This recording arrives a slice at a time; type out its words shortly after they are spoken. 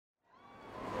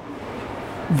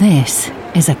This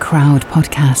is a Crowd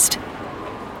podcast.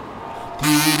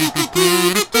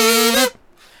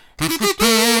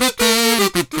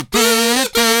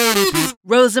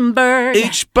 Rosenberg,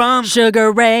 Each bump,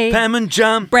 Sugar Ray, Pam and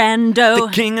Jump, Brando,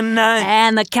 the King and I,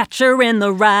 and the Catcher in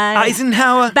the Rye,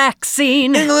 Eisenhower,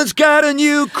 Vaccine, England's got a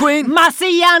new queen,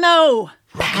 Marciano.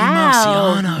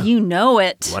 Marciano. You know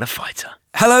it. What a fighter.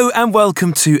 Hello and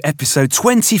welcome to episode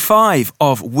 25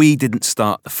 of We Didn't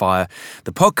Start the Fire,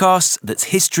 the podcast that's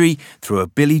history through a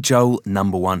Billy Joel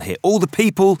 #1 hit. All the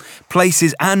people,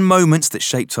 places and moments that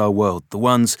shaped our world. The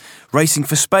ones racing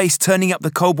for space, turning up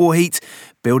the Cold War heat,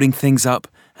 building things up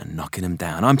and knocking them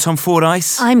down. I'm Tom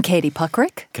Fordyce. I'm Katie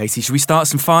Puckrick. Katie, should we start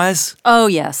some fires? Oh,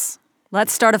 yes.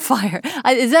 Let's start a fire.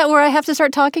 Is that where I have to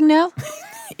start talking now?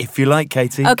 If you like,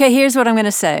 Katie. Okay, here's what I'm going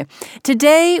to say.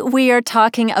 Today we are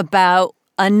talking about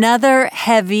another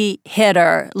heavy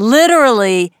hitter,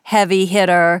 literally heavy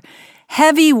hitter,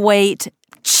 heavyweight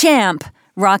champ,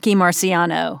 Rocky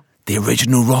Marciano. The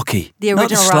original Rocky. The original Not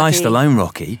the Rocky. sliced alone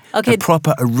Rocky. Okay. The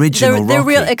proper original The Rocky.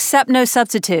 real, except no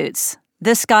substitutes.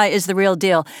 This guy is the real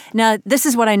deal. Now, this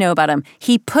is what I know about him.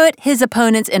 He put his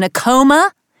opponents in a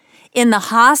coma, in the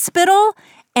hospital,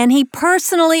 and he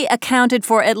personally accounted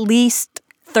for at least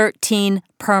 13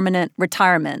 permanent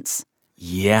retirements.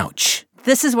 Youch.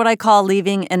 This is what I call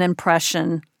leaving an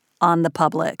impression on the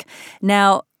public.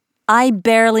 Now, I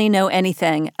barely know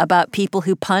anything about people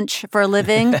who punch for a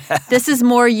living. This is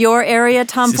more your area,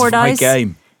 Tom Fordyce. This is my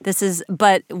game.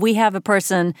 But we have a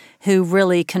person who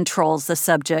really controls the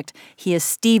subject. He is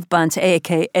Steve Bunce,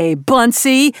 a.k.a.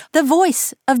 Buncey, the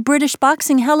voice of British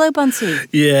boxing. Hello, Buncey.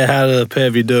 Yeah, how the pair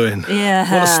of you doing?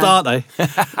 Yeah. What a start, eh?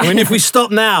 I mean, if we stop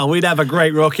now, we'd have a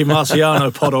great Rocky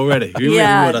Marciano pod already. We really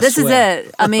would, I this swear. is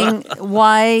it. I mean,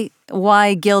 why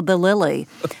gild the lily?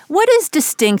 What is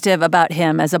distinctive about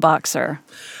him as a boxer?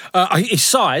 His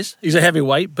size, he's a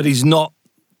heavyweight, but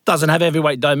doesn't have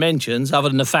heavyweight dimensions other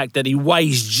than the fact that he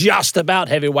weighs just about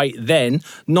heavyweight then,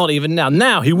 not even now.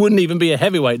 Now, he wouldn't even be a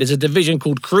heavyweight. There's a division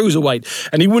called cruiserweight,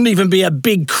 and he wouldn't even be a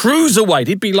big cruiserweight.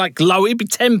 He'd be like low. He'd be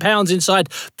 10 pounds inside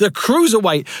the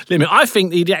cruiserweight limit. I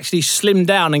think he'd actually slim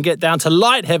down and get down to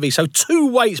light heavy, so 2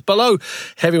 weights below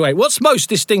heavyweight. What's most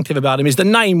distinctive about him is the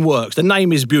name works. The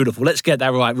name is beautiful. Let's get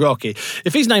that right, Rocky.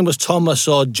 If his name was Thomas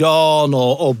or John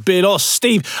or Bill or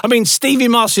Steve, Stevie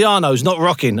Marciano's not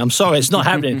rocking. I'm sorry, it's not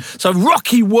happening. So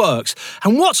Rocky works.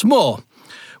 And what's more,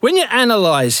 when you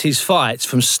analyse his fights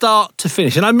from start to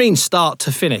finish, and I mean start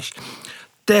to finish,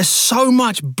 there's so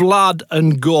much blood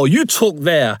and gore. You talk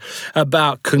there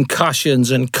about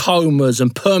concussions and comas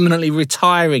and permanently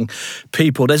retiring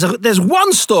people. There's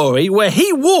one story where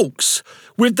he walks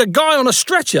with the guy on a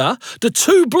stretcher the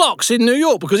 2 blocks in New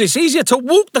York because it's easier to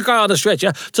walk the guy on a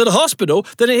stretcher to the hospital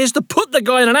than it is to put the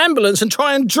guy in an ambulance and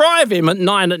try and drive him at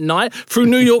 9 at night through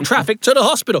New York traffic to the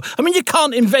hospital. I mean, you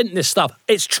can't invent this stuff.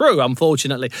 It's true,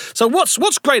 unfortunately. So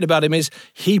what's great about him is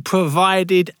he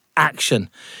provided action.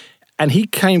 And he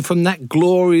came from that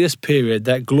glorious period,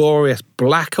 that glorious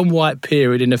black and white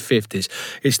period in the 50s.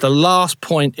 It's the last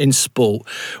point in sport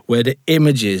where the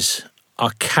images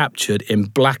are captured in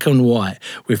black and white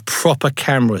with proper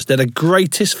cameras. They're the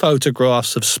greatest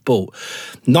photographs of sport.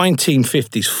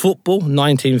 1950s football,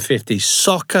 1950s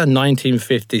soccer,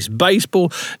 1950s baseball,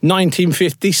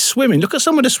 1950s swimming. Look at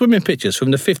some of the swimming pictures from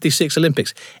the 56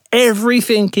 Olympics.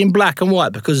 Everything in black and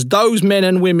white because those men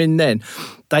and women then,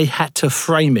 they had to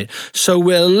frame it. So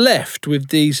we're left with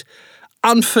these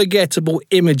unforgettable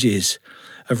images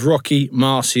of Rocky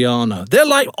Marciano. They're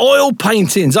like oil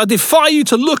paintings. I defy you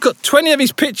to look at 20 of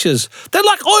his pictures. They're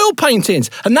like oil paintings.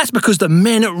 And that's because the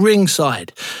men at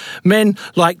ringside, men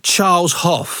like Charles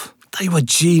Hoff, they were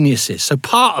geniuses. So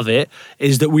part of it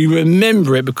is that we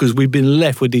remember it because we've been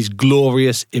left with these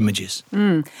glorious images.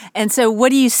 And so what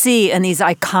do you see in these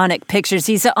iconic pictures?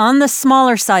 He's on the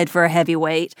smaller side for a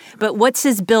heavyweight, but what's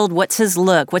his build? What's his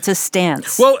look? What's his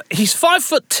stance? Well, he's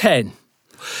 5'10".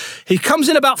 He comes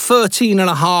in about 13 and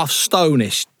a half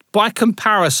stone-ish. By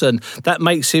comparison, that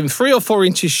makes him 3 or 4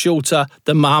 inches shorter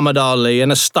than Muhammad Ali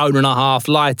and a stone and a half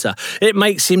lighter. It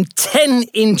makes him 10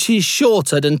 inches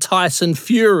shorter than Tyson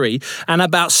Fury and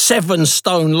about 7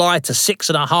 stone lighter,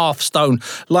 6.5 stone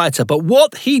lighter. But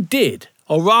what he did,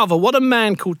 or rather what a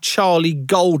man called Charlie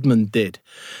Goldman did,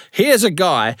 here's a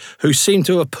guy who seemed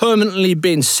to have permanently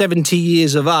been 70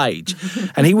 years of age,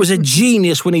 and he was a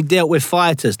genius when he dealt with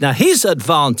fighters. Now, his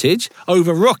advantage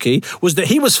over Rocky was that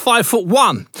he was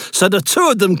 5'1", so the two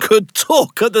of them could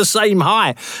talk at the same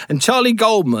height. And Charlie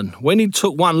Goldman, when he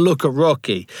took one look at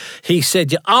Rocky, he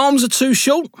said, "Your arms are too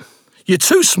short, you're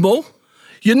too small,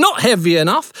 You're not heavy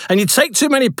enough, and you take too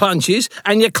many punches,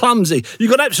 and you're clumsy.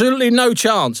 You've got absolutely no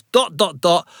chance. ...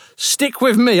 Stick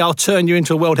with me, I'll turn you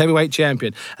into a world heavyweight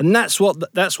champion. And that's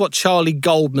what Charlie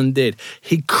Goldman did.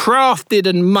 He crafted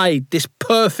and made this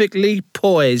perfectly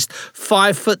poised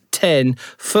 5'10",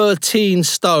 13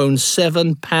 stone,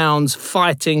 7 pounds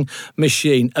fighting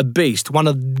machine, a beast, one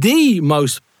of the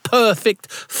most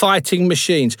perfect fighting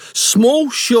machines.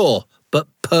 Small, sure, but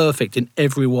perfect in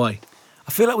every way.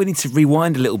 I feel like we need to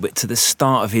rewind a little bit to the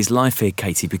start of his life here,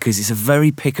 Katie, because it's a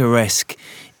very picaresque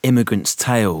immigrant's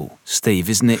tale, Steve,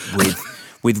 isn't it,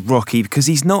 with Rocky? Because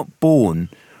he's not born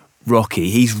Rocky.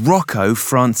 He's Rocco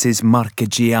Francis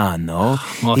Marciano.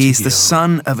 He's the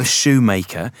son of a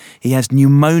shoemaker. He has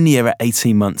pneumonia at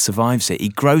 18 months, survives it. He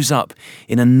grows up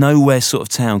in a nowhere sort of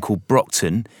town called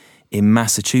Brockton in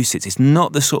Massachusetts. It's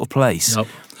not the sort of place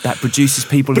that produces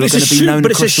people who are going to be known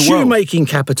across the world. But it's a shoemaking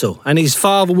capital, and his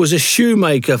father was a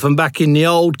shoemaker from back in the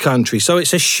old country, so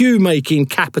it's a shoemaking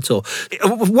capital.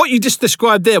 What you just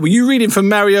described there, were you reading from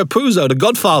Mario Puzo, the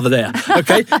Godfather there?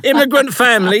 Okay, immigrant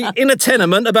family in a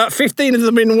tenement, about 15 of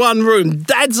them in one room.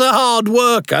 Dad's a hard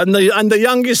worker, and the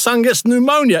youngest son gets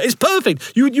pneumonia. It's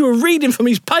perfect. You were reading from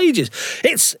his pages.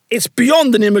 It's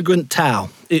beyond an immigrant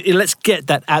tale. Let's get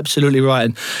that absolutely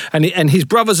right. And his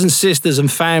brothers and sisters and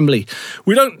family,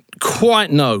 we don't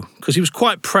quite know, because he was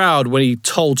quite proud when he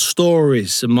told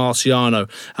stories to Marciano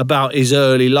about his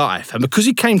early life. And because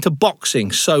he came to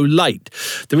boxing so late,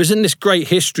 there isn't this great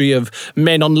history of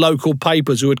men on local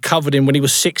papers who had covered him when he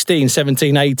was 16,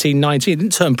 17, 18, 19. He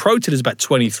didn't turn pro till he was about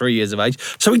 23 years of age.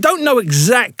 So we don't know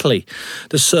exactly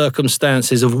the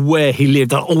circumstances of where he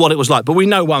lived or what it was like. But we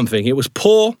know one thing. It was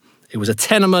poor. It was a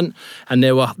tenement, and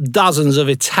there were dozens of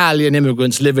Italian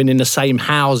immigrants living in the same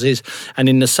houses and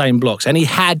in the same blocks. And he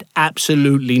had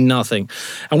absolutely nothing.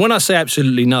 And when I say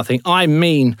absolutely nothing, I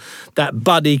mean that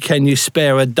buddy, can you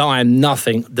spare a dime,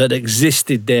 nothing that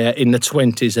existed there in the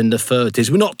 20s and the 30s.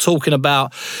 We're not talking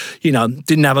about,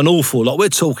 didn't have an awful lot. We're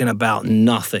talking about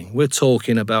nothing. We're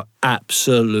talking about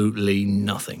absolutely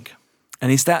nothing.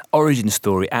 And is that origin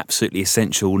story absolutely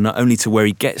essential, not only to where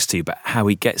he gets to, but how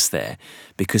he gets there?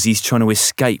 Because he's trying to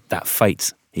escape that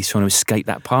fate. He's trying to escape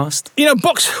that past.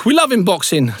 We love in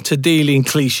boxing to deal in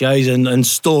cliches and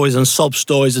stories and sob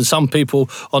stories, and some people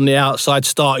on the outside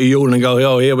start yawning and go,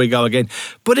 oh, here we go again.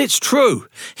 But it's true.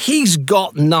 He's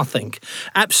got nothing.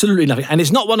 Absolutely nothing. And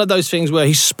it's not one of those things where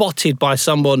he's spotted by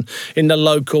someone in the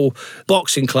local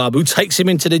boxing club who takes him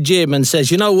into the gym and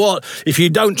says, you know what, if you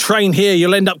don't train here,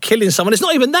 you'll end up killing someone. It's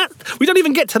not even that. We don't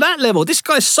even get to that level. This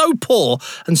guy's so poor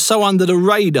and so under the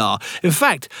radar. In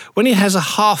fact, when he has a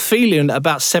half feeling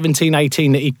about 17,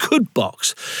 18 that he could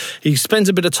box, he spends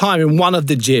a bit of time in one of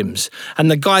the gyms, and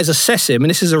the guys assess him,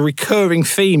 and this is a recurring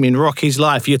theme in Rocky's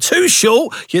life. You're too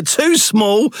short, you're too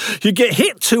small, you get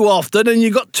hit too often, and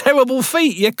you've got terrible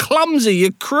feet, you're clumsy,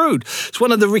 you're crude. It's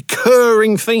one of the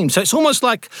recurring themes. So it's almost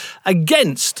like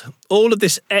against all of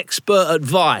this expert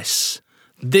advice,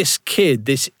 this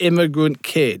immigrant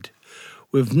kid,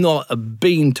 with not a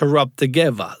bean to rub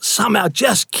together, somehow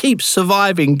just keeps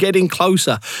surviving, getting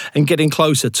closer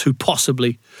to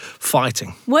possibly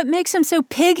fighting. What makes him so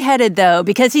pig-headed, though?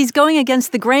 Because he's going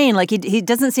against the grain. Like, he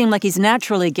doesn't seem like he's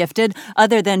naturally gifted,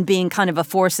 other than being kind of a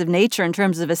force of nature in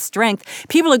terms of his strength.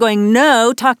 People are going,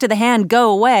 no, talk to the hand, go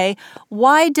away.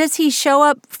 Why does he show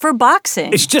up for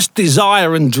boxing? It's just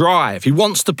desire and drive. He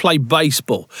wants to play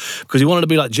baseball because he wanted to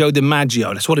be like Joe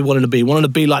DiMaggio. That's what he wanted to be. He wanted to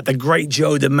be like the great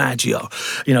Joe DiMaggio.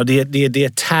 The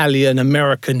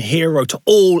Italian-American hero to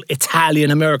all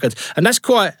Italian-Americans. And that's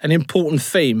quite an important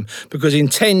theme, because in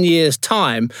 10 years'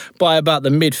 time, by about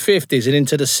the mid-50s and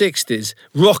into the 60s,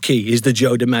 Rocky is the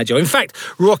Joe DiMaggio. In fact,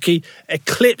 Rocky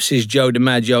eclipses Joe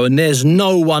DiMaggio, and there's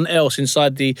no one else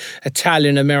inside the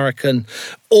Italian-American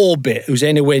orbit who's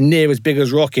anywhere near as big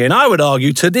as Rocky. And I would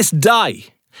argue, to this day,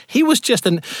 he was just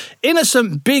an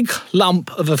innocent big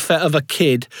lump of a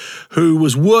kid who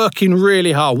was working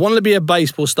really hard, wanted to be a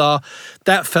baseball star.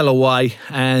 That fell away,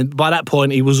 and by that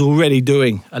point, he was already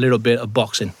doing a little bit of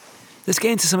boxing. Let's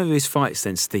get into some of his fights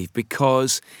then, Steve,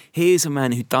 because he is a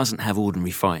man who doesn't have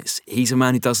ordinary fights. He's a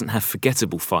man who doesn't have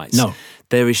forgettable fights. No.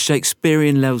 There is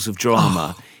Shakespearean levels of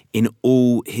drama in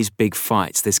all his big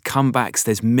fights. There's comebacks,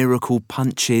 there's miracle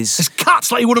punches. There's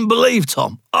cuts like you wouldn't believe,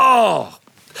 Tom.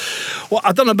 Well,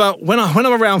 I don't know about when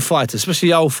I'm around fighters,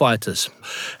 especially old fighters.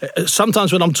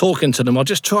 sometimes when I'm talking to them, I'll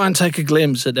just try and take a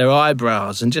glimpse at their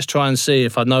eyebrows and just try and see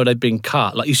if I know they've been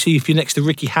cut. Like you see, if you're next to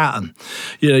Ricky Hatton,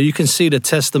 you can see the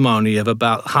testimony of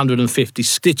about 150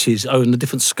 stitches and the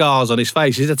different scars on his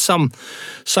face. He's had some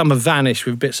have vanished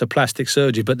with bits of plastic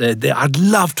surgery, but I'd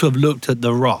love to have looked at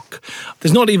The Rock.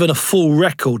 There's not even a full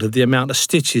record of the amount of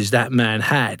stitches that man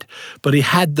had, but he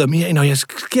had them. He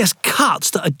has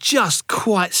cuts that are just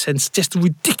quite just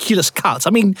ridiculous cuts. I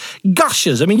mean,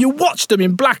 gushers. I mean, you watch them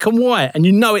in black and white, and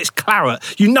you know it's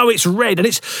claret. You know it's red, and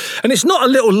it's not a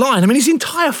little line. I mean, his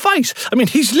entire face. I mean,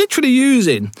 he's literally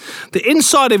using the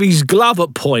inside of his glove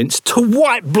at points to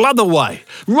wipe blood away.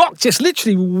 Rock just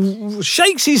literally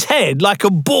shakes his head like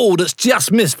a ball that's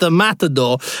just missed the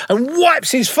matador and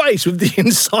wipes his face with the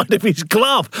inside of his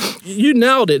glove. You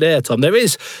nailed it there, Tom. There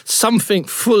is something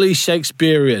fully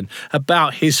Shakespearean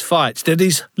about his fights. They're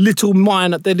these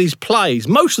they're these plays.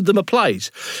 Most of them are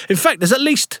plays. In fact, there's at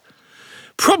least,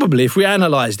 probably, if we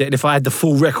analysed it, and if I had the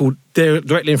full record there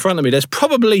directly in front of me, there's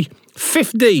probably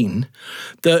 15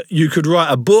 that you could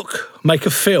write a book, make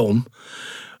a film,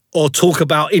 or talk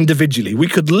about individually. We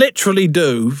could literally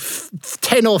do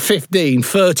 10 or 15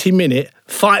 30-minute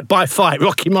fight-by-fight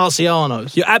Rocky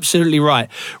Marcianos. You're absolutely right.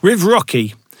 With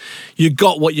Rocky, you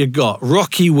got what you got.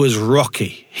 Rocky was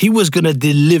Rocky. He was going to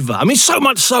deliver. I mean, so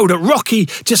much so that Rocky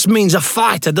just means a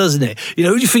fighter, doesn't it?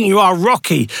 Who do you think you are,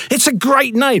 Rocky? It's a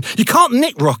great name. You can't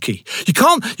nick Rocky. You've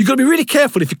got to be really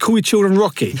careful if you call your children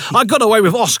Rocky. I got away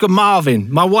with Oscar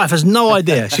Marvin. My wife has no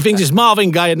idea. She thinks it's Marvin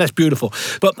Gaye and that's beautiful.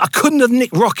 But I couldn't have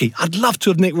nicked Rocky. I'd love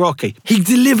to have nicked Rocky. He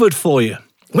delivered for you.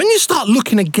 When you start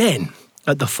looking again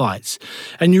at the fights,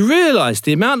 and you realise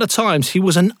the amount of times he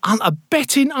was a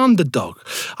betting underdog,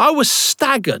 I was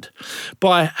staggered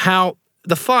by how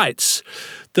the fights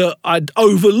that I'd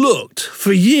overlooked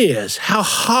for years, how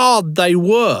hard they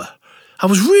were. I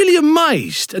was really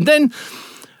amazed.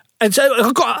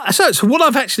 So what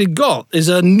I've actually got is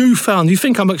a newfound, you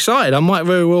think I'm excited, I might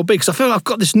very well be, because I feel like I've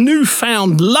got this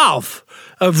newfound love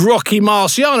of Rocky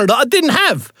Marciano that I didn't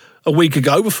have a week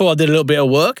ago before I did a little bit of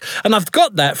work. And I've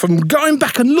got that from going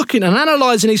back and looking and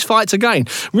analysing his fights again,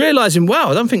 realising, wow,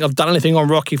 I don't think I've done anything on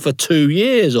Rocky for 2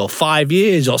 years or 5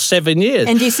 years or 7 years.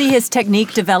 And do you see his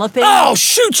technique developing? Oh,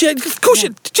 shoot, yeah, of course,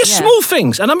 just small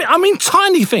things. And I mean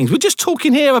tiny things. We're just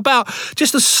talking here about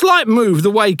just a slight move, the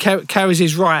way he carries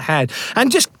his right hand,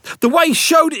 and just the way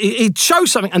he'd show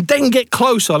something and then get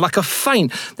closer, like a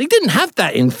feint. He didn't have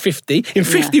that in 50. In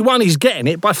 51, he's getting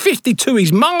it. By 52,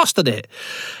 he's mastered it.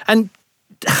 And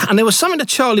there was something that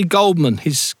Charlie Goldman,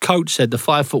 his coach, said, the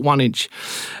 5'1"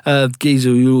 geezer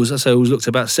who always looks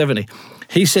about 70.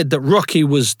 He said that Rocky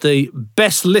was the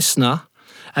best listener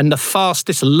and the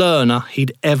fastest learner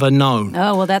he'd ever known.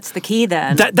 Oh, well, that's the key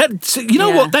then. What?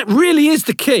 That really is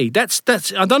the key. That's.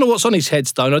 I don't know what's on his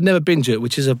headstone. I've never been to it,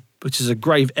 which is a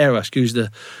grave error. Excuse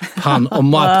the pun on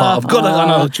my part. I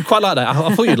know you quite like that.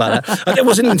 I thought you'd like that. It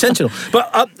wasn't intentional, but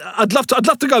I'd love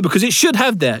to go because it should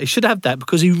have that. It should have that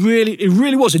because it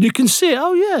really was, and you can see it.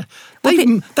 Oh yeah,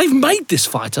 they've made this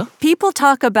fighter. People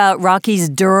talk about Rocky's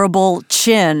durable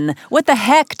chin. What the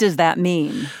heck does that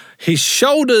mean? His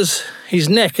shoulders, his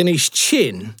neck, and his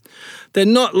chin, they're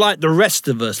not like the rest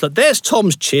of us. Like, there's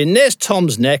Tom's chin, there's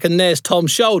Tom's neck, and there's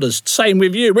Tom's shoulders. Same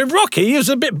with you. With Rocky, he was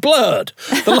a bit blurred.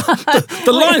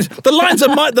 The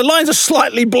lines are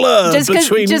slightly blurred just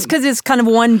because it's kind of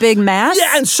one big mass.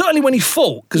 Yeah, and certainly when he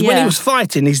fought, because when he was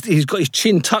fighting, he's got his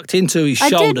chin tucked into his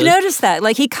shoulders. I did notice that.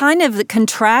 Like, he kind of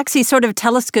contracts. He sort of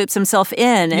telescopes himself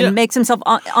in and makes himself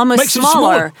almost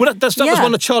smaller. Well, that was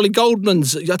one of Charlie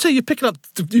Goldman's. I tell you, you picked up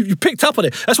on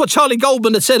it. That's what Charlie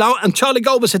Goldman had said. And Charlie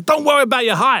Goldman said, "Don't worry about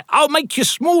your height. I'll make you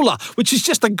smaller," which is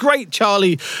just a great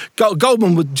Charlie.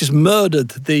 Goldman would just murdered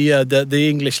the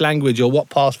English language, or what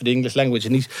passed for the English language,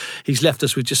 and he's left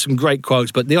us with just some great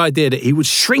quotes. But the idea that he would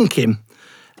shrink him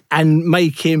and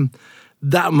make him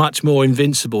that much more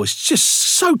invincible, it's just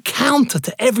so counter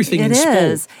to everything in sport. It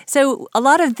is. So a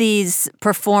lot of these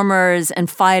performers and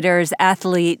fighters,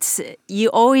 athletes, you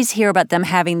always hear about them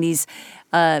having these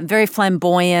very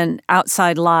flamboyant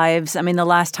outside lives. I mean, the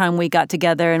last time we got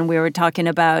together and we were talking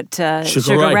about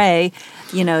Sugar Ray,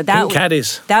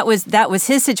 that was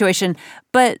his situation.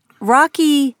 But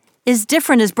Rocky is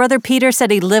different. His brother Peter said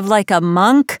he lived like a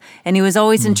monk and he was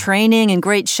always in training, in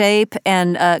great shape.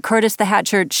 And Curtis the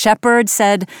Hatchet Shepherd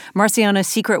said Marciano's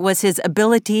secret was his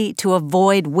ability to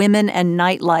avoid women and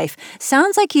nightlife.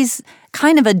 Sounds like he's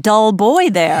kind of a dull boy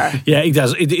there. Yeah, he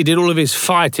does. He did all of his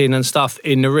fighting and stuff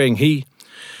in the ring. He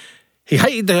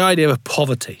hated the idea of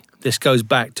poverty. This goes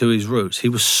back to his roots. He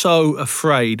was so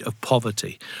afraid of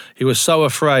poverty. He was so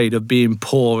afraid of being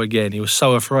poor again. He was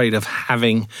so afraid of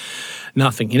having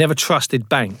Nothing. He never trusted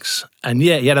banks. And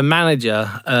yet he had a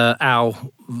manager,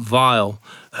 Al Vile,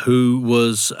 who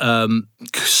was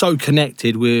so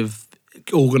connected with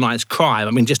organised crime.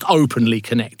 I mean, just openly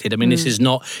connected. I mean, this is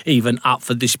not even up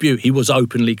for dispute. He was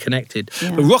openly connected.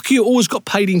 Yeah. But Rocky always got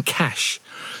paid in cash.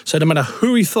 So no matter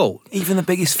who he fought, Even the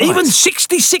biggest fights. even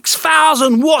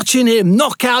 66,000 watching him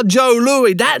knock out Joe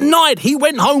Louis. That night, he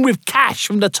went home with cash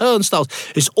from the turnstiles.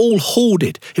 It's all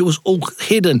hoarded. It was all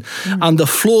hidden under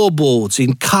floorboards,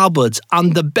 in cupboards,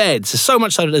 under beds. There's so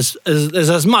much so that there's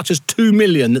as much as 2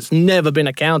 million that's never been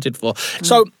accounted for.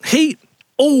 So he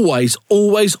always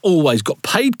got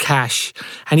paid cash,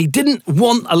 and he didn't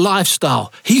want a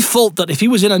lifestyle. He thought that if he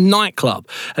was in a nightclub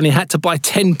and he had to buy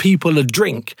 10 people a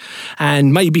drink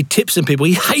and maybe tip some people,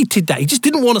 he hated that. He just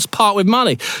didn't want us part with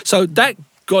money. So that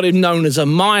got him known as a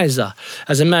miser,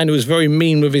 as a man who was very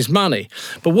mean with his money.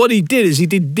 But what he did is he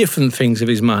did different things with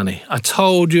his money. I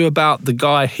told you about the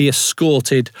guy he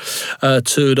escorted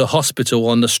to the hospital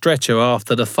on the stretcher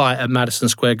after the fight at Madison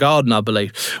Square Garden, I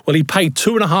believe. Well, he paid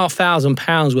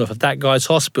 £2,500 worth of that guy's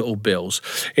hospital bills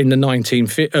in the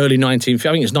early 1950s.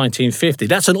 I think it's 1950.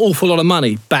 That's an awful lot of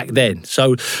money back then.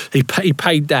 So he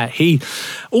paid that. He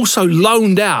also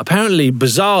loaned out, apparently,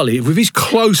 bizarrely, with his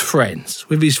close friends,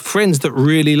 with his friends that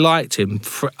really liked him,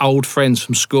 old friends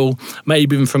from school,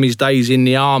 maybe even from his days in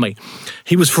the army.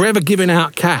 He was forever giving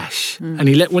out cash, and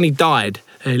when he died,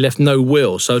 he left no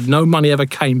will, so no money ever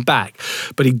came back.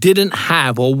 But he didn't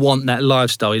have or want that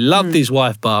lifestyle. He loved his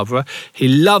wife, Barbara. He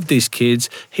loved his kids.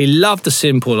 He loved the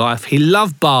simple life. He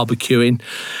loved barbecuing.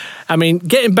 I mean,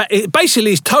 getting back,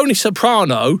 basically, it's Tony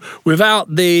Soprano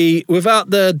without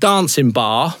the dancing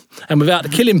bar and without the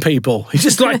killing people. He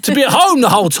just liked to be at home the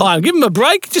whole time. Give him a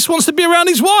break. He just wants to be around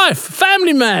his wife.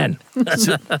 Family man.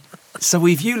 So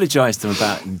we've eulogised him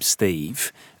about him,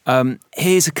 Steve.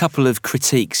 Here's a couple of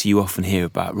critiques you often hear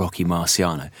about Rocky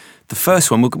Marciano. The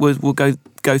first one, we'll go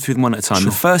through them one at a time.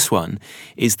 Sure. The first one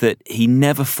is that he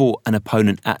never fought an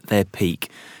opponent at their peak.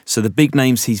 So the big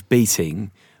names he's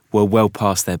beating were well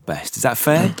past their best. Is that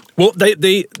fair? Well,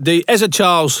 the Ezra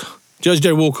Charles, Judge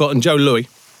Joe Walcott and Joe Louis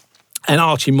and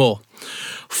Archie Moore,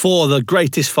 four of the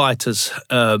greatest fighters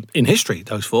in history,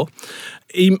 those four.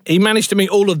 He managed to meet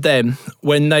all of them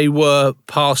when they were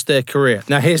past their career.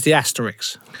 Now, here's the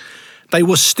asterisk. They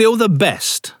were still the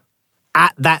best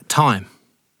at that time.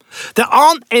 There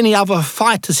aren't any other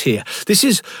fighters here. This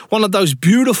is one of those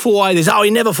beautiful ideas. Oh, he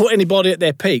never fought anybody at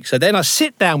their peak. So then I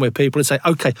sit down with people and say,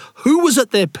 okay, who was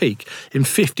at their peak in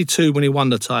 52 when he won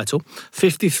the title,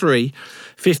 53,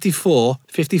 54,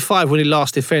 55 when he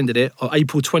last defended it, or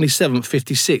April 27th,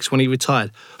 56 when he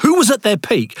retired? Who was at their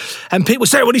peak? And people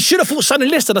say, well, he should have fought Sonny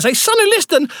Liston. I say, Sonny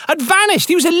Liston had vanished.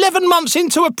 He was 11 months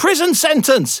into a prison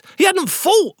sentence. He hadn't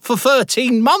fought for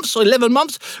 13 months or 11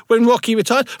 months when Rocky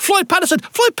retired. Floyd Patterson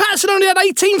only had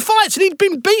 18 fights and he'd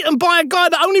been beaten by a guy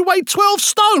that only weighed 12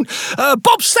 stone.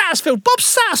 Bob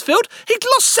Satterfield, he'd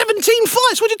lost 17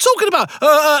 fights. What are you talking about?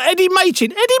 Eddie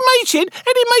Machin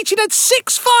had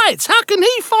 6 fights. How can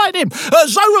he fight him?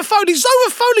 Zora Foley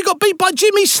got beat by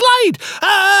Jimmy Slade.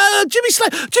 Jimmy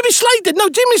Slade did. No,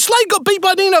 Jimmy Slade got beat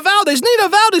by Nino Valdez. Nino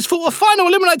Valdez fought a final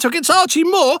eliminator against Archie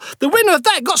Moore. The winner of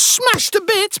that got smashed to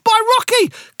bits by Rocky.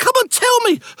 Come on, tell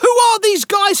me, who are these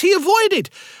guys he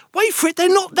avoided? Wait for it, they're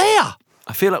not there.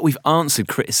 I feel like we've answered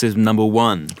criticism number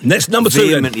one. Next, number two.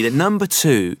 Vehemently. Number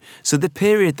two, so the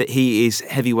period that he is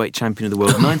heavyweight champion of the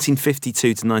world, 1952 to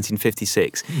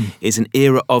 1956, is an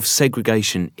era of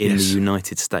segregation in the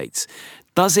United States.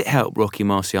 Does it help Rocky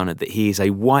Marciano that he is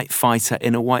a white fighter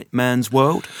in a white man's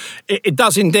world? It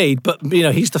does indeed, but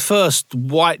he's the first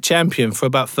white champion for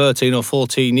about 13 or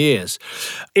 14 years.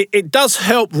 It does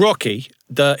help Rocky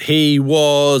that he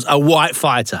was a white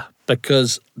fighter,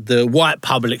 because the white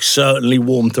public certainly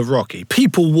warmed to Rocky.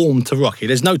 People warmed to Rocky.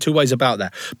 There's no two ways about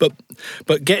that. But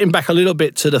getting back a little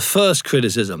bit to the first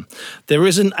criticism, there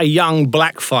isn't a young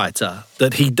black fighter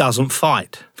that he doesn't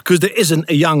fight, because there isn't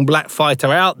a young black fighter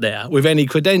out there with any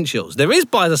credentials. There is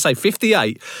by, as I say,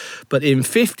 58, but in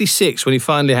 56, when he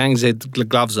finally hangs his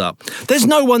gloves up, there's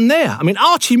no one there. I mean,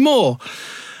 Archie Moore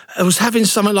was having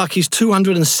something like his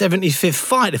 275th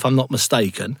fight, if I'm not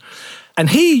mistaken, and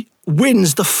he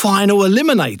wins the final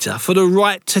eliminator for the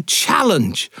right to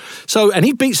challenge. And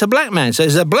he beats a black man. So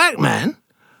there's a black man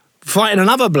fighting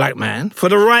another black man for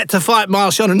the right to fight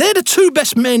Marciano. And they're the two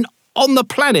best men on the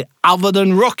planet other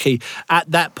than Rocky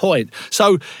at that point.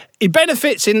 So he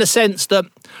benefits in the sense that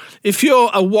if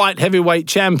you're a white heavyweight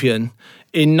champion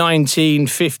in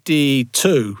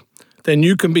 1952, then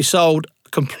you can be sold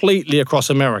completely across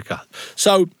America.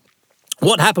 So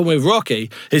What happened with Rocky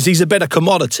is he's a better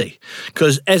commodity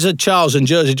because Ezzard Charles and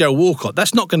Jersey Joe Walcott,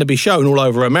 that's not going to be shown all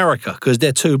over America because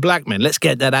they're two black men. Let's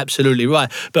get that absolutely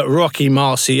right. But Rocky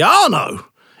Marciano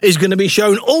is going to be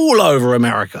shown all over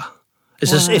America.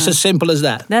 It's as simple as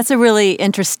that. That's a really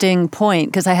interesting point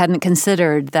because I hadn't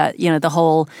considered that, the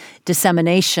whole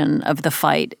dissemination of the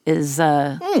fight is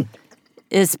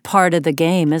part of the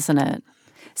game, isn't it?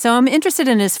 So I'm interested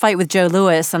in his fight with Joe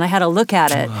Louis, and I had a look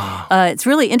at it. It's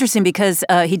really interesting because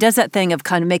he does that thing of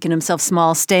kind of making himself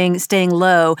small, staying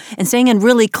low, and staying in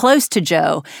really close to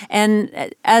Joe.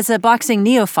 And as a boxing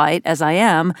neophyte, as I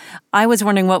am, I was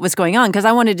wondering what was going on because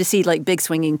I wanted to see like big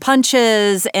swinging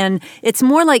punches, and it's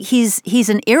more like he's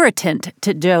an irritant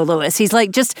to Joe Louis. He's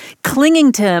like just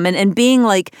clinging to him and being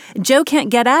like, Joe can't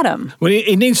get at him. Well,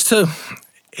 he needs to...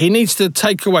 He needs to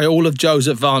take away all of Joe's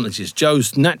advantages.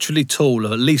 Joe's naturally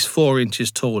taller, at least 4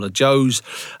 inches taller. Joe's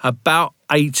about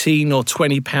 18 or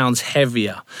 20 pounds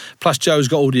heavier. Plus, Joe's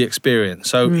got all the experience.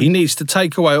 So he needs to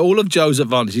take away all of Joe's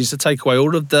advantages. He needs to take away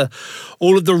all of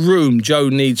the room Joe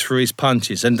needs for his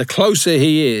punches. And the closer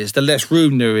he is, the less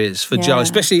room there is for Joe,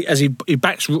 especially as he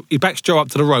backs Joe up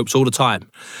to the ropes all the time.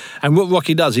 And what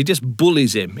Rocky does, he just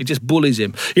bullies him.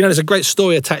 There's a great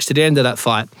story attached to the end of that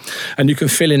fight, and you can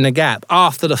fill in the gap.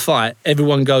 After the fight,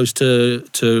 everyone goes to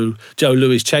Joe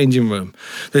Louis' changing room.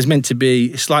 There's meant to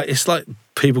be, it's like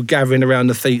people gathering around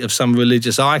the feet of some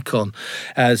religious icon.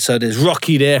 So there's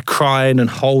Rocky there crying and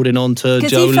holding on to Joe Louis.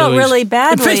 Because he felt really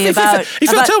badly about... He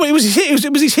felt terrible. It was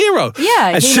his hero.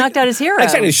 Yeah, he knocked out his hero.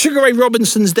 Exactly. Sugar Ray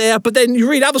Robinson's there, but then you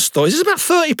read other stories. There's about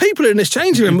 30 people in this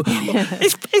changing room.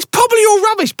 It's probably all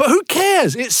rubbish, but who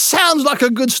cares? It sounds like a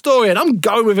good story, and I'm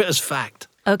going with it as fact.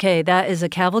 Okay, that is a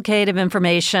cavalcade of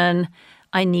information.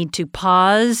 I need to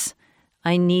pause.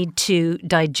 I need to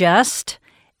digest.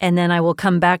 And then I will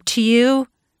come back to you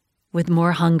with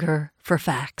more hunger for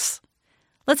facts.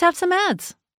 Let's have some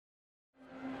ads.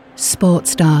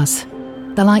 Sports stars.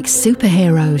 They're like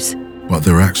superheroes. But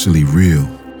they're actually real.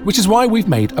 Which is why we've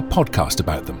made a podcast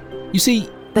about them. You see,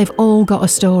 They've all got a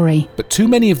story. but too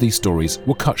many of these stories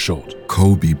were cut short.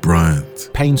 Kobe Bryant,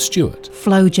 Payne Stewart,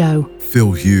 Flojo,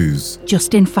 Phil Hughes.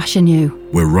 Justin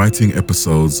Fashanu, We're writing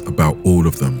episodes about all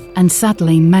of them. and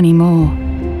sadly many more.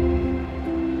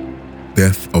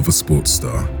 Death of a Sports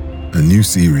Star, a new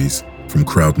series from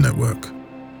Crowd Network.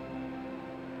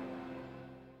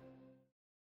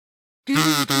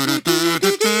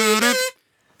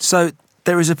 So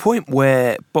there is a point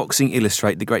where Boxing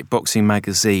Illustrated, the great boxing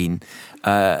magazine,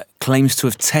 claims to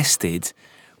have tested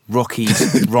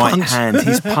Rocky's right hand,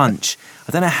 his punch.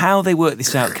 I don't know how they work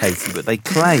this out, Katie, but they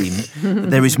claim that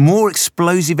there is more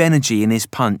explosive energy in his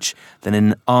punch than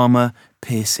an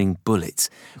armour-piercing bullet,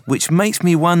 which makes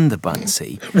me wonder,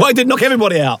 Buncey. Why did it knock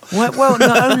everybody out? Well,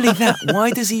 not only that,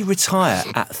 why does he retire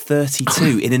at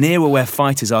 32 in an era where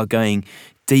fighters are going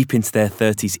deep into their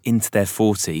 30s, into their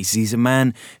 40s? He's a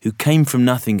man who came from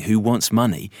nothing, who wants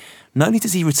money. Not only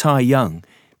does he retire young,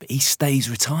 but he stays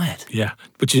retired. Yeah,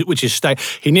 which is stay.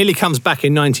 He nearly comes back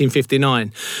in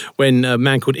 1959 when a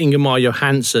man called Ingemar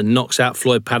Johansson knocks out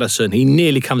Floyd Patterson. He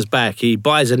nearly comes back. He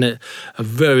buys a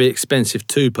very expensive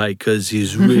toupee because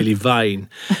he's really vain,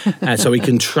 and so he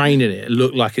can train in it,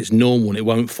 look like it's normal, and it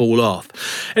won't fall off.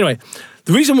 Anyway,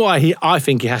 the reason why I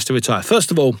think he has to retire.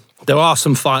 First of all, there are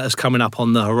some fighters coming up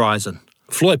on the horizon.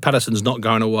 Floyd Patterson's not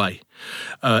going away.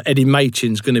 Eddie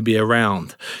Machin's going to be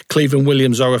around. Cleveland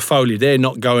Williams, Zora Foley, they're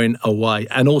not going away.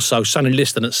 And also, Sonny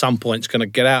Liston at some point is going to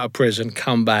get out of prison,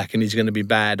 come back, and he's going to be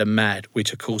bad and mad,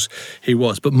 which, of course, he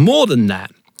was. But more than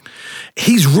that,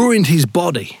 he's ruined his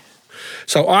body.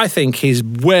 So I think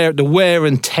the wear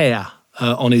and tear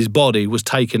on his body was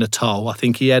taking a toll. I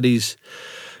think he had his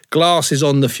glasses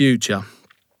on the future.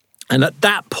 And at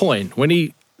that point, when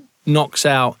he knocks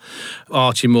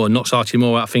Archie Moore out,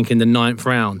 I think, in the 9th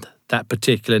round, that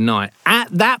particular night. At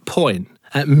that point,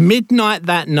 at midnight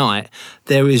that night,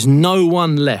 there is no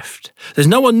one left. There's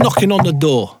no one knocking on the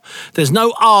door. There's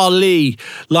no Ali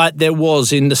like there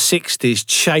was in the 60s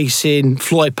chasing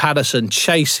Floyd Patterson,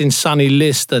 chasing Sonny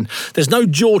Liston. There's no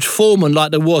George Foreman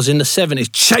like there was in the 70s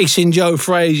chasing Joe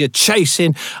Frazier,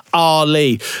 chasing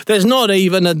Ali. There's not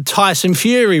even a Tyson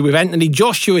Fury with Anthony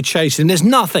Joshua chasing. There's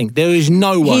nothing. There is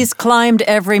no one. He's climbed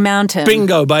every mountain.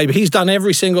 Bingo, baby. He's done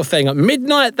every single thing. At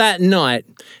midnight that night,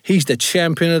 he's the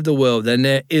champion of the world, and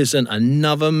there isn't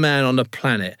another man on the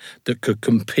planet that could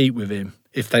compete with him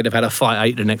if they'd have had a fight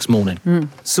 8 the next morning.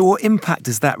 So what impact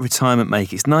does that retirement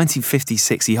make? It's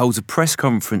 1956. He holds a press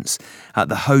conference at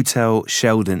the Hotel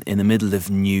Sheldon in the middle of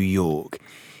New York.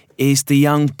 Is the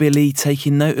young Billy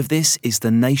taking note of this? Is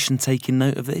the nation taking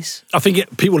note of this? I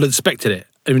think people had expected it.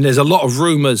 I mean, there's a lot of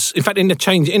rumours. In fact, in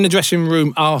the dressing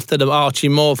room after the Archie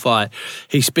Moore fight,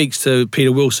 he speaks to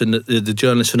Peter Wilson, the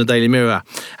journalist from the Daily Mirror,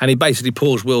 and he basically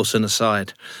pulls Wilson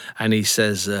aside, and he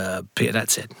says, "Peter,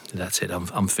 that's it.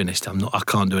 I'm finished. I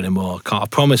can't do it anymore. I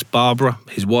promised Barbara,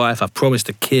 his wife. I've promised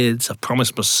the kids. I've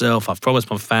promised myself. I've promised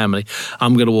my family.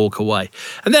 I'm going to walk away."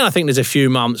 And then I think there's a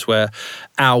few months where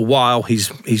Al Weil,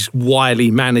 his wily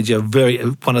manager,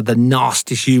 one of the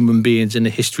nastiest human beings in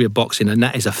the history of boxing, and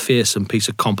that is a fearsome piece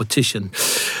of competition.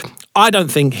 I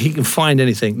don't think he can find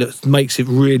anything that makes it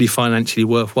really financially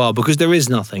worthwhile, because there is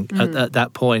nothing at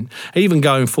that point. Even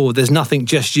going forward, there's nothing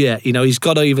just yet. He's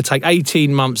got to either take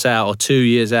 18 months out or 2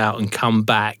 years out and come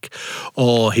back,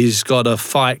 or he's got to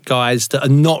fight guys that are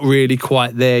not really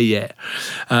quite there yet.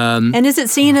 And is it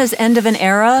seen as end of an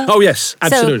era? Oh, yes,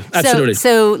 absolutely.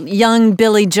 So young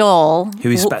Billy Joel,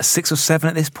 who is about 6 or 7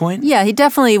 at this point. Yeah, he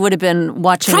definitely would have been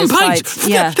watching front his page. fights.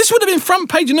 Yeah. This would have been front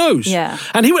page news. Yeah.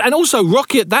 And also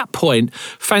Rocky at that point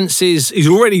fancies, he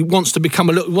already wants to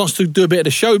do a bit of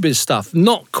the showbiz stuff,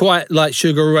 not quite like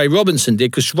Sugar Ray Robinson did,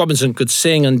 because Robinson could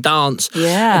sing and dance,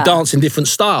 dance in different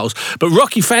styles. But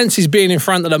Rocky fancies being in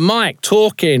front of the mic,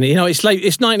 talking. It's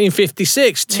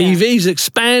 1956. TV's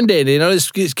expanded.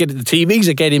 The TVs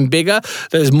are getting bigger.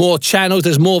 There's more channels.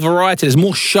 There's more variety. There's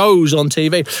more shows on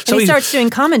TV. So he starts doing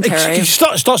commentary. He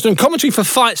starts doing commentary for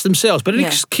fights themselves, but he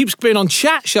keeps being on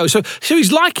chat shows. So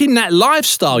he's liking that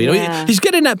lifestyle. He's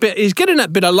getting that bit. He's getting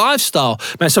that bit of lifestyle,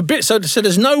 man. So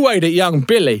there's no way that young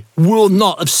Billy will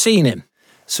not have seen him.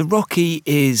 So Rocky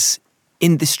is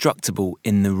indestructible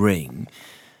in the ring,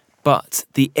 but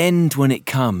the end when it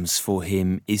comes for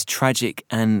him is tragic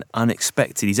and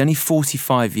unexpected. He's only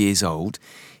 45 years old.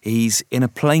 He's in a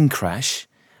plane crash,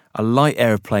 a light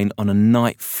aeroplane on a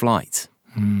night flight.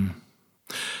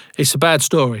 It's a bad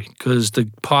story, because the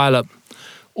pilot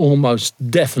almost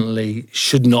definitely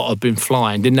should not have been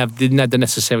flying. Didn't have the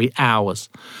necessary hours,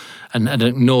 and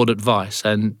ignored advice,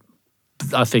 and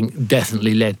I think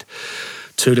definitely led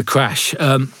to the crash.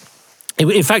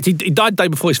 In fact, he died the day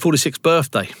before his 46th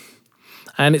birthday,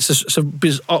 and it's a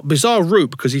bizarre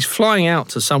route, because he's flying out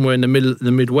to somewhere in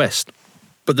the Midwest.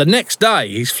 But the next day,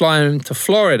 he's flying to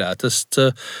Florida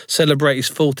to celebrate his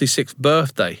 46th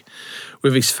birthday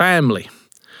with his family,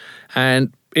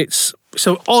 and it's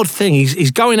an odd thing.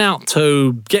 He's going out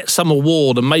to get some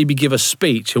award and maybe give a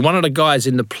speech. And one of the guys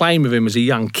in the plane with him was a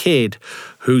young kid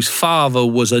whose father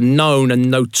was a known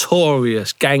and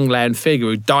notorious gangland figure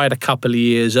who died a couple of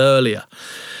years earlier.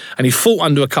 And he fought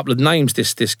under a couple of names,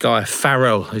 this guy,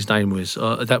 Farrell, his name was.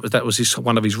 That was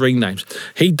one of his ring names.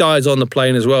 He dies on the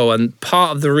plane as well. And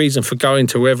part of the reason for going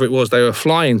to wherever it was they were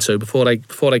flying to before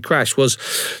they crashed was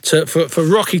for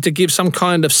Rocky to give some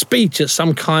kind of speech at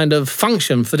some kind of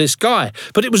function for this guy.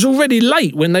 But it was already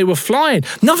late when they were flying.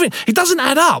 Nothing, it doesn't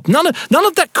add up. None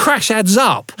of that crash adds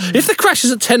up. If the crash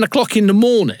is at 10 o'clock in the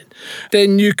morning,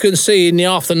 then you can see in the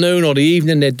afternoon or the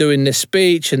evening they're doing this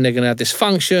speech and they're going to have this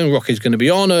function. Rocky's going to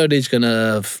be honoured. He's going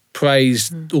to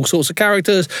praise all sorts of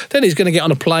characters. Then he's going to get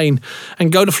on a plane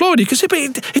and go to Florida. You can see, but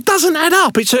it doesn't add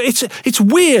up. It's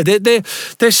weird.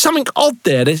 There's something odd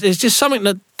there. There's just something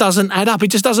that doesn't add up.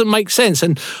 It just doesn't make sense.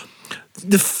 And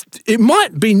it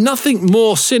might be nothing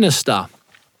more sinister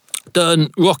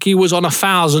than Rocky was on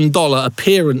 $1,000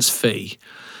 appearance fee.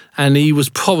 And he was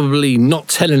probably not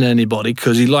telling anybody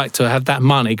because he liked to have that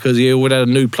money because he already had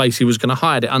a new place he was going to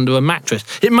hide it under a mattress.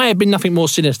 It may have been nothing more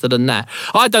sinister than that.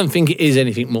 I don't think it is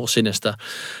anything more sinister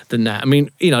than that. I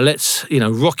mean,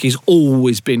 Rocky's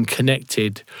always been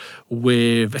connected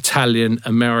with Italian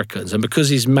Americans. And because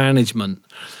his management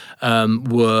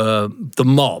were the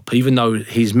mob, even though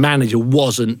his manager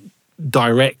wasn't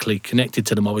directly connected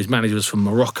to the mob. His manager was from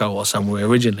Morocco or somewhere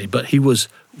originally, but he was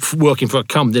working for a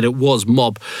company that was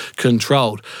mob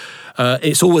controlled.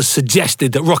 It's always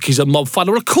suggested that Rocky's a mob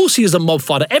fighter. Well, of course he is a mob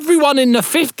fighter. Everyone in the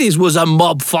 50s was a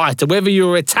mob fighter, whether you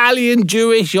were Italian,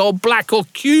 Jewish, or black or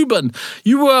Cuban.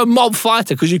 You were a mob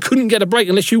fighter because you couldn't get a break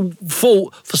unless you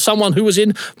fought for someone who was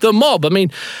in the mob. I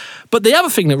mean, but the other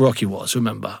thing that Rocky was,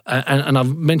 remember, and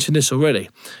I've mentioned this already,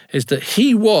 is that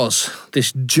he was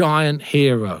this giant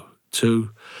hero to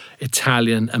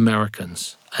Italian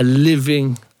Americans, a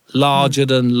living,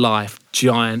 larger-than-life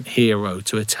giant hero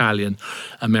to Italian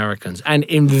Americans. And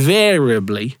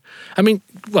invariably, I mean,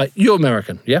 right, you're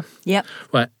American, yeah? Yep.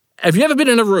 Right. Have you ever been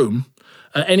in a room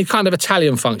at any kind of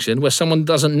Italian function where someone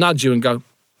doesn't nudge you and go,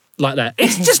 like that.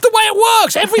 It's just the way it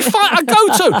works. Every fight I go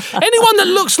to, anyone that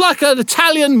looks like an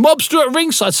Italian mobster at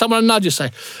ringside, someone nudges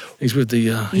say, he's with the...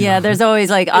 there's always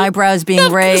like eyebrows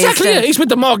being raised. Exactly, yeah. He's with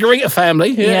the Margarita family.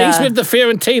 Yeah. He's with the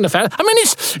Fiorentina family. I mean,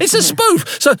 it's a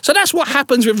spoof. So that's what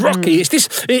happens with Rocky. It's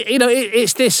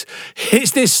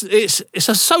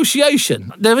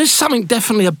association. There is something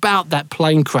definitely about that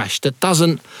plane crash that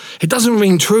doesn't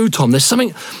ring true, Tom. There's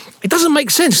something... It doesn't make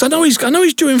sense. I know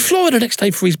he's due in Florida next day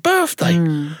for his birthday.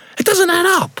 It doesn't add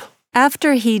up.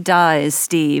 After he dies,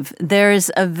 Steve,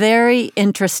 there's a very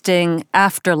interesting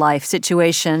afterlife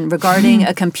situation regarding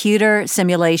a computer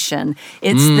simulation.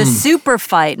 It's the super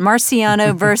fight,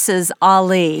 Marciano versus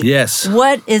Ali. Yes.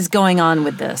 What is going on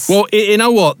with this? Well, you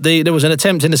know what? There was an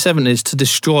attempt in the 70s to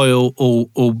destroy all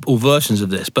versions of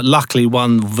this, but luckily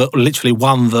literally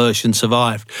one version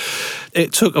survived.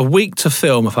 It took a week to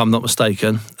film, if I'm not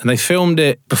mistaken, and they filmed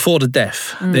it before the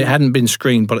death. It hadn't been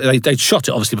screened, but they shot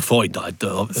it obviously before he died.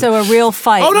 So a real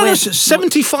fight. Oh, no,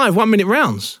 75 one-minute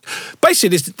rounds.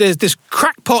 Basically, there's this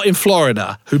crackpot in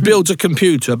Florida who builds a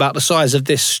computer about the size of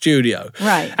this studio.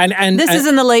 Right. And this is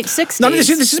in the late 60s. No, this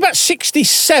is about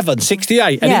 67,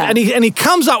 68. And he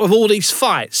comes up with all these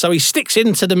fights. So he sticks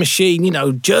into the machine,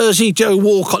 Jersey Joe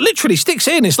Walcott, literally sticks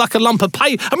in. It's like a lump of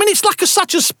paper. I mean, it's like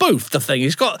such a spoof, the thing.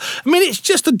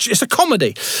 It's a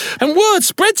comedy. And word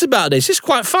spreads about this. It's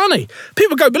quite funny.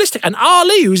 People go ballistic. And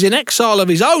Ali, who's in exile of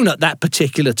his own at that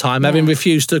particular time, having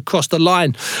refused to cross the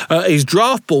line, his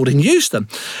draft board in Houston.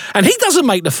 And he doesn't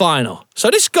make the final. So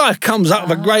this guy comes up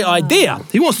with a great idea.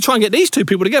 He wants to try and get these two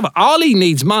people together. Ali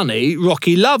needs money.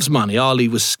 Rocky loves money. Ali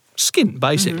was skint,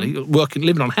 basically,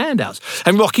 living on handouts.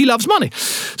 And Rocky loves money.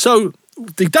 So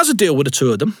he does a deal with the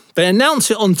two of them. They announce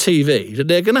it on TV that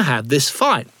they're going to have this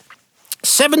fight.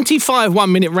 75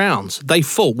 one-minute rounds. They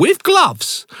fought with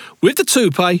gloves, with the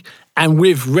toupee, and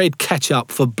with red ketchup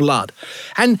for blood.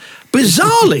 And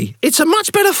bizarrely, it's a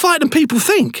much better fight than people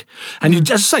think. And you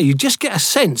just get a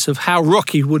sense of how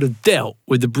Rocky would have dealt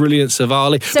with the brilliance of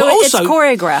Ali. So but also, it's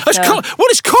choreographed.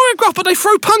 It's choreographed, but they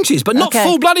throw punches, but not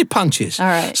full-blooded punches. All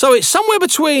right. So it's somewhere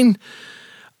between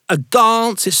a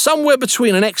dance, it's somewhere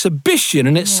between an exhibition,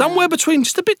 and it's somewhere between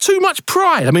just a bit too much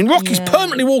pride. I mean, Rocky's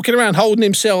permanently walking around holding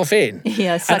himself in.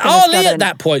 Yeah, and Ali at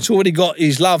that point's already got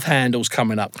his love handles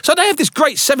coming up. So they have this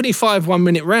great 75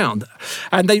 one-minute round,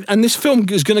 and this film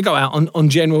is going to go out on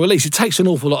general release. It takes an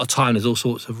awful lot of time. There's all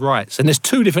sorts of rights, and there's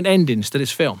two different endings to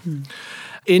this film.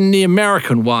 In the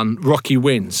American one, Rocky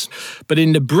wins. But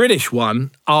in the British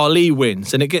one, Ali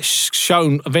wins. And it gets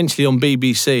shown eventually on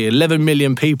BBC. 11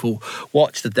 million people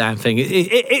watch the damn thing.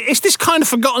 It's this kind of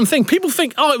forgotten thing. People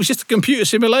think, it was just a computer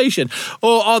simulation.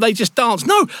 Or they just dance.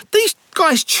 No, these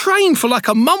guys train for like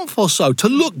a month or so to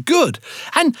look good.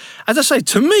 And as I say,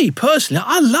 to me personally,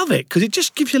 I love it because it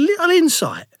just gives you a little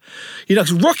insight.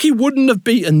 Because Rocky wouldn't have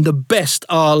beaten the best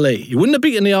Ali. He wouldn't have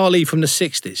beaten the Ali from the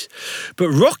 60s. But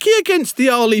Rocky against the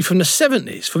Ali from the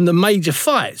 70s, from the major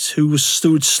fights, who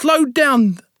had slowed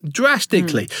down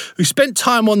drastically, who spent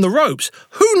time on the ropes,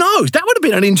 who knows? That would have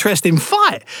been an interesting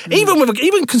fight.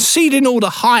 Even conceding all the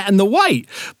height and the weight.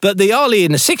 But the Ali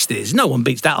in the 60s, no one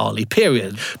beats that Ali,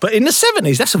 period. But in the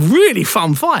 70s, that's a really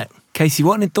fun fight. Casey,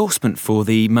 what an endorsement for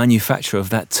the manufacturer of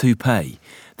that toupee.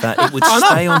 That it would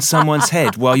stay on someone's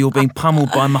head while you're being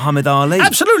pummeled by Muhammad Ali.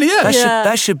 Absolutely, yeah.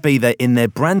 That should be in their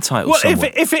brand title. Well,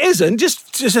 somewhere. if it isn't,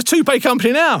 just a toupee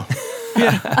company now.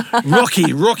 Yeah,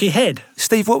 Rocky head.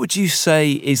 Steve, what would you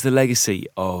say is the legacy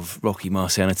of Rocky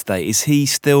Marciano today? Is he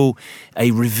still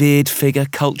a revered figure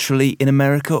culturally in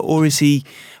America, or is he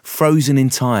frozen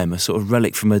in time, a sort of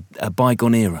relic from a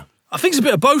bygone era? I think it's a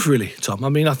bit of both, really, Tom. I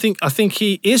mean, I think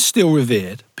he is still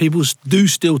revered. People do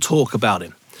still talk about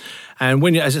him. And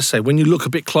when you look a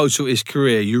bit closer at his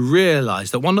career, you realise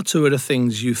that one or two of the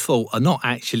things you thought are not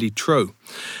actually true.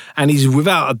 And he's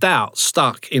without a doubt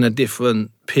stuck in a different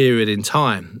period in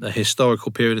time, a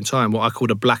historical period in time, what I call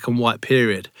the black and white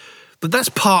period. But that's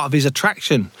part of his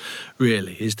attraction,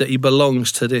 really, is that he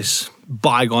belongs to this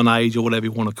bygone age or whatever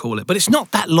you want to call it. But it's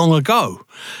not that long ago.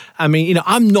 I mean,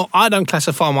 I don't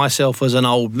classify myself as an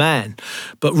old man,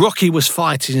 but Rocky was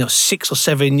fighting 6 or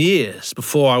 7 years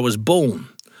before I was born.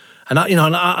 And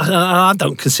I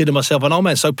don't consider myself an old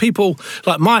man. So people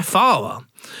like my father,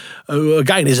 who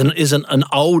again isn't an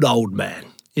old man.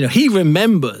 He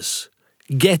remembers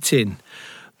getting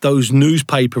those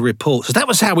newspaper reports. So that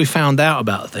was how we found out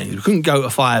about things. We couldn't go to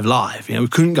 5 Live. We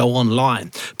couldn't go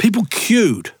online. People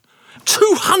queued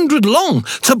 200 long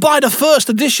to buy the first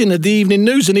edition of the Evening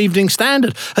News and Evening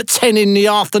Standard at 10 in the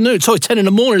afternoon. Sorry, 10 in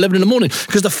the morning, 11 in the morning,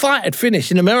 because the fight had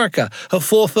finished in America at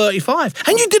 4:35.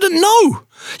 And you didn't know.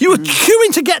 You were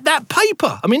queuing to get that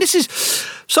paper. I mean, this is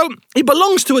So he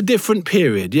belongs to a different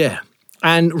period, yeah.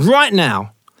 And right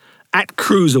now, at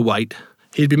cruiserweight,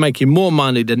 he'd be making more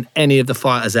money than any of the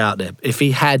fighters out there if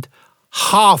he had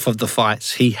half of the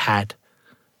fights he had.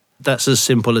 That's as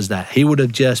simple as that. He would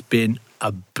have just been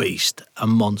a beast, a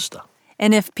monster.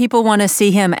 And if people want to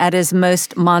see him at his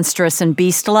most monstrous and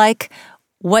beast-like,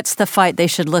 what's the fight they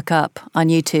should look up on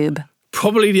YouTube?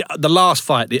 Probably the last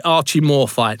fight, the Archie Moore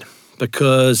fight,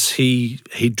 because he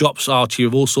drops Archie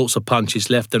with all sorts of punches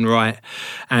left and right,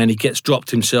 and he gets dropped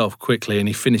himself quickly, and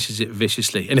he finishes it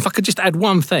viciously. And if I could just add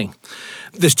one thing,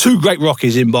 there's two great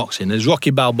Rockies in boxing. There's Rocky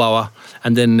Balboa,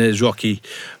 and then there's Rocky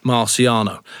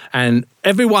Marciano. And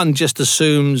everyone just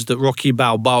assumes that Rocky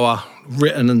Balboa,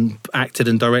 written and acted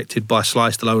and directed by Sly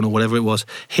Stallone or whatever it was,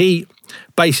 he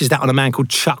bases that on a man called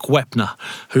Chuck Wepner,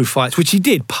 who fights, which he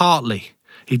did partly.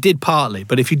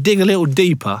 But if you dig a little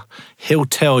deeper, he'll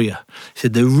tell you. He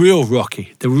said the real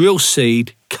Rocky, the real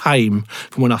seed came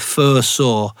from when I first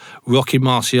saw Rocky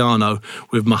Marciano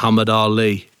with Muhammad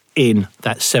Ali in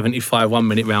that 75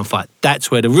 one-minute round fight. That's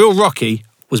where the real Rocky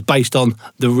was based on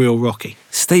the real Rocky.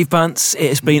 Steve Bunce, it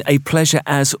has been a pleasure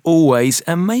as always,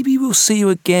 and maybe we'll see you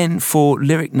again for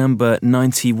lyric number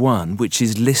 91, which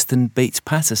is Liston beats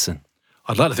Patterson.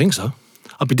 I'd like to think so.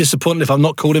 I'd be disappointed if I'm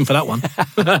not called in for that one.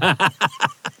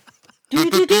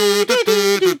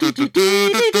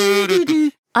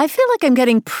 I feel like I'm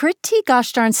getting pretty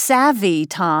gosh darn savvy,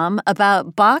 Tom,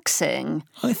 about boxing.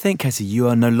 I think, Katie, you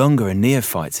are no longer a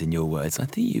neophyte in your words. I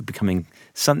think you're becoming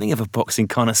something of a boxing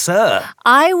connoisseur.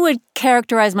 I would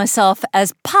characterize myself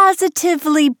as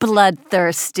positively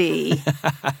bloodthirsty.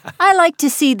 I like to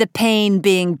see the pain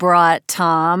being brought,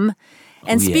 Tom.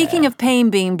 And speaking of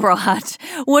pain being brought,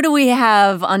 what do we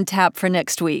have on tap for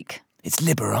next week? It's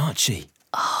Liberace.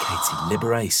 Katie,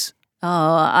 Liberace.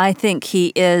 Oh, I think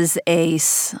he is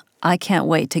ace. I can't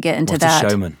wait to get into that. What a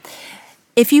showman.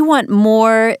 If you want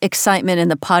more excitement in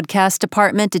the podcast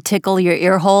department to tickle your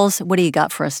ear holes, what do you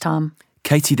got for us, Tom?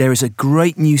 Katie, there is a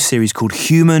great new series called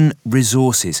Human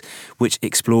Resources, which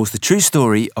explores the true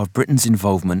story of Britain's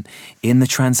involvement in the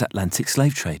transatlantic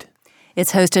slave trade.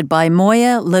 It's hosted by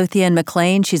Moya Lothian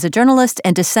McLean. She's a journalist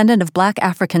and descendant of Black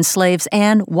African slaves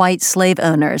and white slave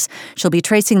owners. She'll be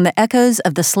tracing the echoes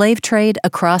of the slave trade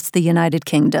across the United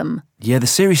Kingdom. Yeah, the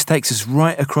series takes us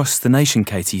right across the nation,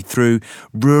 Katie, through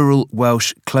rural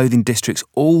Welsh clothing districts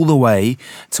all the way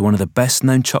to one of the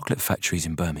best-known chocolate factories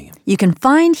in Birmingham. You can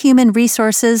find Human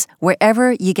Resources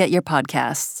wherever you get your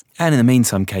podcasts. And in the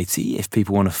meantime, Katie, if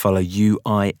people want to follow you,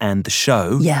 I, and the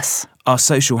show, yes, our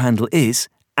social handle is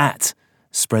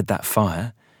 @Spread That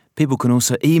Fire. People can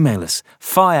also email us,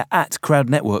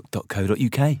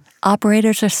 fire@crowdnetwork.co.uk.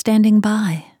 Operators are standing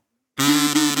by.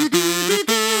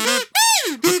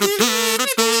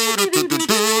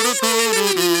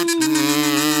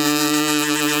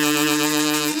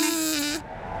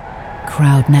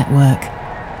 Crowd Network,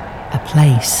 a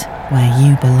place where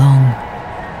you belong.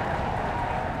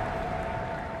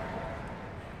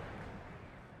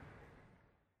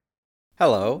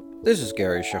 Hello, this is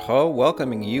Gary Chahot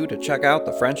welcoming you to check out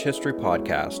the French History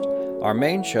Podcast. Our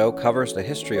main show covers the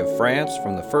history of France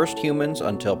from the first humans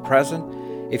until present.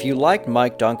 If you liked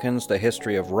Mike Duncan's The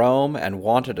History of Rome and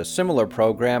wanted a similar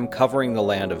program covering the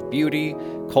land of beauty,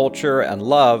 culture, and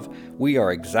love, we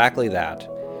are exactly that.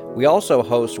 We also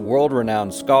host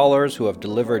world-renowned scholars who have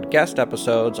delivered guest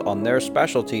episodes on their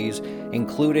specialties,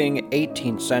 including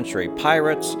 18th century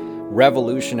pirates,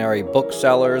 revolutionary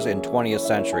booksellers in 20th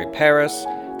century Paris,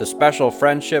 the special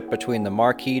friendship between the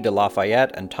Marquis de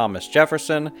Lafayette and Thomas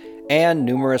Jefferson, and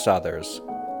numerous others.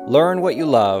 Learn what you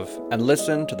love and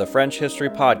listen to the French History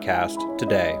Podcast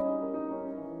today.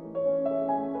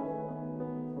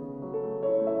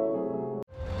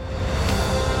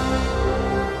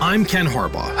 I'm Ken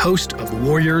Harbaugh, host of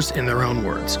Warriors in Their Own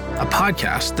Words, a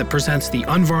podcast that presents the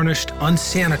unvarnished,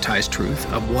 unsanitized truth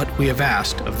of what we have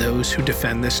asked of those who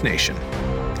defend this nation.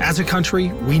 As a country,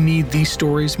 we need these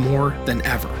stories more than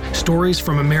ever. Stories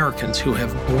from Americans who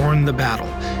have borne the battle,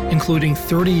 including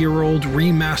 30-year-old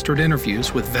remastered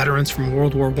interviews with veterans from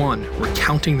World War I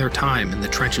recounting their time in the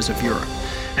trenches of Europe,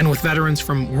 and with veterans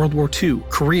from World War II,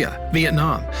 Korea,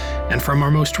 Vietnam, and from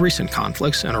our most recent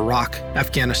conflicts in Iraq,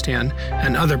 Afghanistan,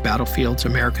 and other battlefields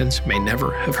Americans may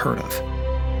never have heard of.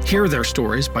 Hear their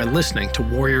stories by listening to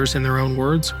Warriors in Their Own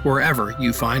Words wherever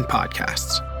you find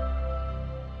podcasts.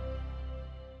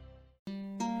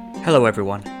 Hello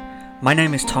everyone. My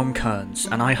name is Tom Kearns,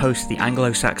 and I host the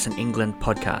Anglo-Saxon England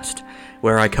podcast,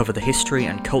 where I cover the history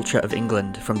and culture of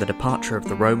England from the departure of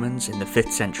the Romans in the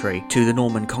 5th century to the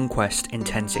Norman conquest in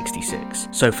 1066.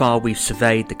 So far, we've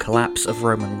surveyed the collapse of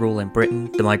Roman rule in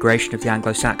Britain, the migration of the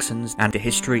Anglo-Saxons, and the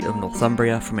history of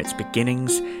Northumbria from its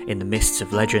beginnings in the mists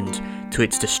of legend to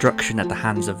its destruction at the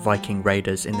hands of Viking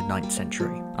raiders in the 9th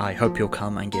century. I hope you'll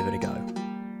come and give it a go.